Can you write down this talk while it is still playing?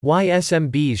Why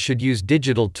SMBs should use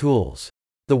digital tools.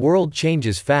 The world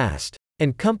changes fast,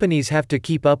 and companies have to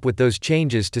keep up with those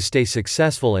changes to stay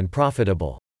successful and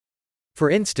profitable. For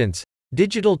instance,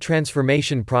 digital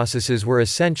transformation processes were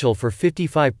essential for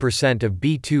 55% of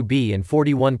B2B and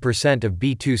 41% of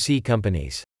B2C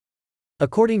companies.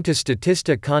 According to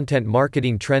Statista Content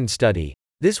Marketing Trend Study,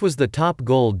 this was the top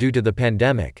goal due to the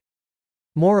pandemic.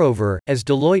 Moreover, as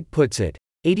Deloitte puts it,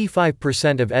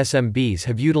 85% of SMBs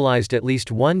have utilized at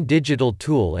least one digital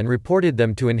tool and reported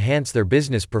them to enhance their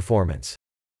business performance.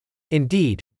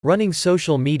 Indeed, running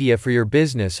social media for your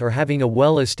business or having a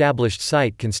well-established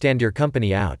site can stand your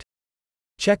company out.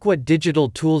 Check what digital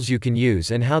tools you can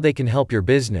use and how they can help your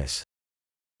business.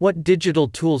 What digital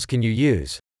tools can you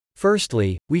use?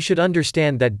 Firstly, we should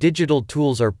understand that digital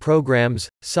tools are programs,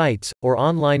 sites, or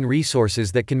online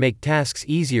resources that can make tasks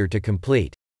easier to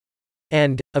complete.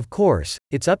 And, of course,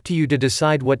 it's up to you to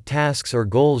decide what tasks or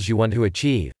goals you want to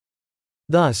achieve.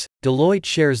 Thus, Deloitte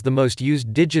shares the most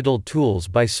used digital tools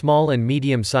by small and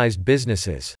medium-sized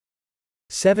businesses.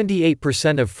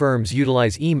 78% of firms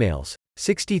utilize emails,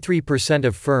 63%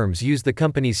 of firms use the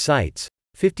company's sites,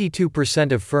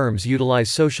 52% of firms utilize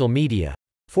social media,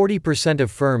 40%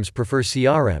 of firms prefer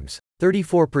CRMs,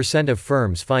 34% of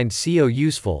firms find SEO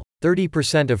useful,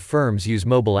 30% of firms use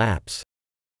mobile apps.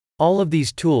 All of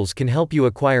these tools can help you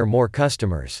acquire more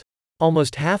customers.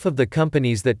 Almost half of the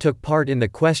companies that took part in the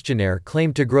questionnaire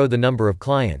claimed to grow the number of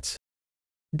clients.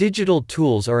 Digital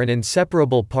tools are an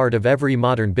inseparable part of every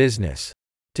modern business.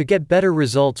 To get better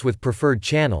results with preferred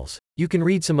channels, you can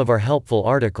read some of our helpful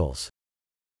articles.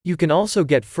 You can also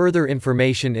get further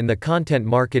information in the content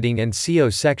marketing and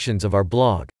SEO sections of our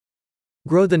blog.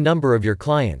 Grow the number of your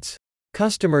clients.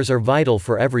 Customers are vital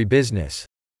for every business.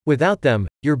 Without them,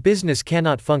 your business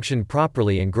cannot function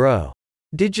properly and grow.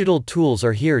 Digital tools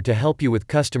are here to help you with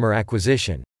customer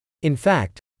acquisition. In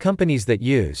fact, companies that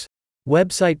use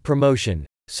website promotion,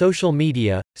 social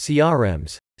media,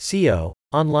 CRMs, SEO,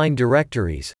 online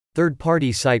directories,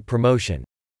 third-party site promotion,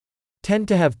 tend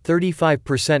to have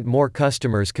 35% more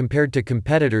customers compared to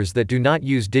competitors that do not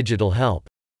use digital help.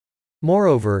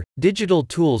 Moreover, digital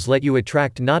tools let you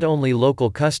attract not only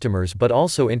local customers but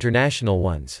also international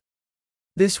ones.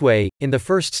 This way, in the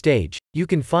first stage, you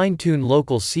can fine-tune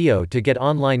local SEO to get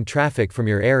online traffic from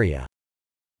your area.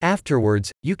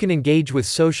 Afterwards, you can engage with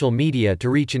social media to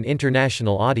reach an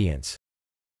international audience.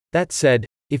 That said,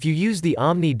 if you use the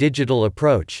omni-digital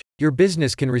approach, your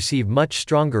business can receive much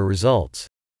stronger results.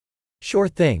 Sure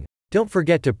thing. Don't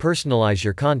forget to personalize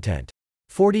your content.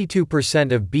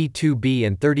 42% of B2B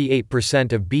and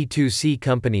 38% of B2C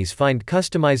companies find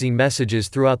customizing messages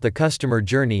throughout the customer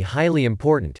journey highly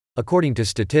important, according to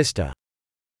Statista.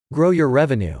 Grow your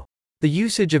revenue. The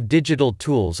usage of digital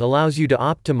tools allows you to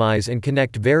optimize and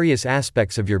connect various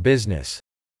aspects of your business.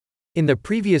 In the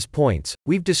previous points,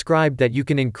 we've described that you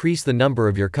can increase the number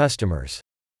of your customers.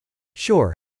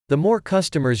 Sure, the more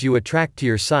customers you attract to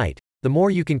your site, the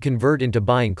more you can convert into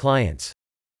buying clients.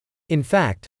 In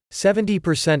fact,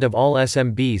 70% of all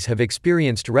SMBs have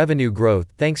experienced revenue growth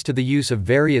thanks to the use of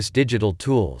various digital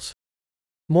tools.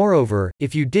 Moreover,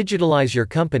 if you digitalize your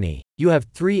company, you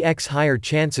have 3x higher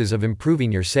chances of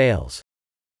improving your sales.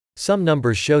 Some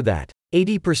numbers show that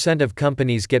 80% of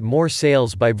companies get more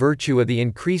sales by virtue of the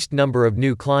increased number of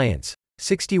new clients,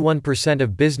 61%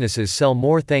 of businesses sell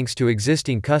more thanks to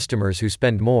existing customers who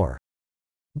spend more.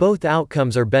 Both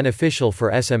outcomes are beneficial for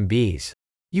SMBs.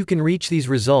 You can reach these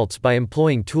results by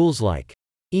employing tools like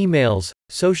emails,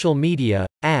 social media,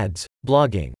 ads,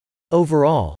 blogging.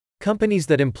 Overall, companies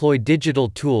that employ digital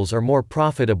tools are more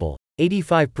profitable.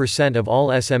 85% of all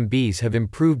SMBs have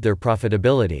improved their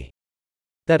profitability.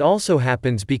 That also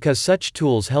happens because such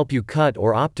tools help you cut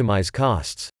or optimize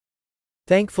costs.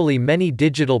 Thankfully, many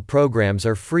digital programs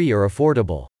are free or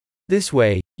affordable. This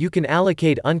way, you can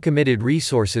allocate uncommitted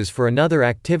resources for another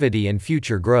activity and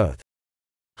future growth.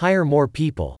 Hire more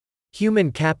people.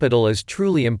 Human capital is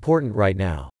truly important right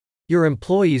now. Your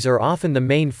employees are often the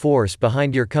main force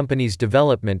behind your company's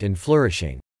development and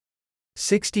flourishing.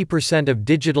 60% of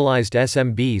digitalized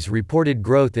SMBs reported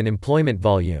growth in employment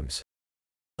volumes.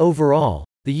 Overall,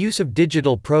 the use of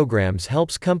digital programs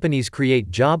helps companies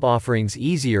create job offerings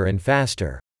easier and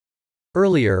faster.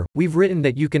 Earlier, we've written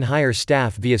that you can hire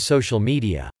staff via social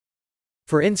media.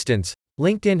 For instance,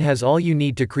 LinkedIn has all you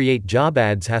need to create job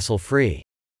ads hassle-free.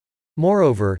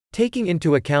 Moreover, taking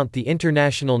into account the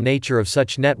international nature of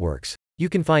such networks, you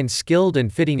can find skilled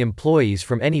and fitting employees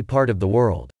from any part of the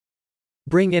world.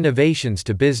 Bring innovations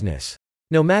to business.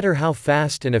 No matter how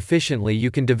fast and efficiently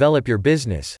you can develop your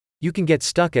business, you can get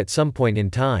stuck at some point in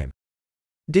time.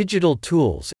 Digital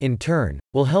tools, in turn,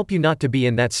 will help you not to be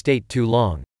in that state too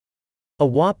long. A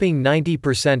whopping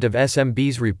 90% of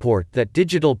SMBs report that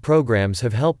digital programs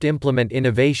have helped implement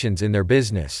innovations in their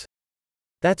business.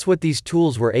 That's what these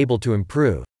tools were able to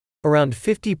improve. Around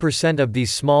 50% of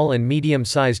these small and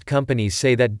medium-sized companies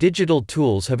say that digital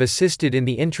tools have assisted in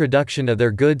the introduction of their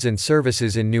goods and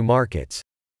services in new markets.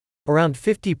 Around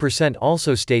 50%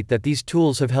 also state that these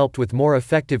tools have helped with more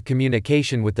effective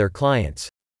communication with their clients.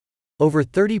 Over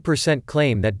 30%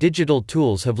 claim that digital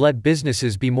tools have let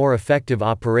businesses be more effective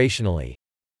operationally.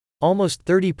 Almost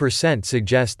 30%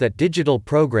 suggest that digital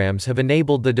programs have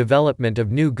enabled the development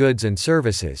of new goods and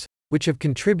services, which have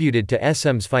contributed to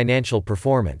SM's financial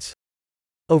performance.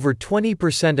 Over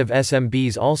 20% of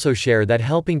SMBs also share that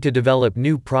helping to develop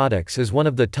new products is one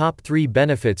of the top 3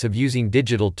 benefits of using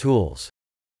digital tools.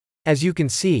 As you can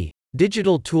see,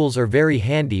 digital tools are very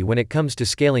handy when it comes to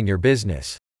scaling your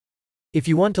business. If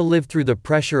you want to live through the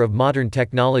pressure of modern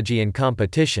technology and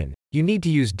competition, you need to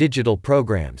use digital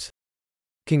programs.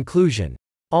 Conclusion.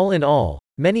 All in all,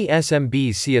 many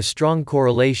SMBs see a strong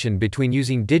correlation between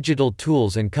using digital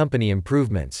tools and company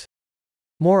improvements.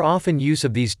 More often use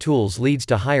of these tools leads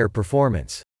to higher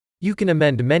performance. You can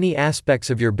amend many aspects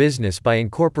of your business by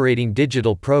incorporating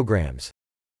digital programs.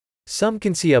 Some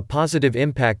can see a positive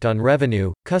impact on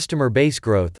revenue, customer base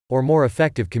growth, or more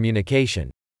effective communication.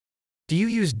 Do you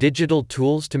use digital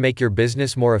tools to make your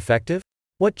business more effective?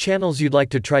 What channels you'd like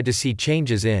to try to see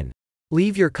changes in?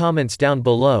 Leave your comments down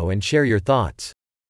below and share your thoughts.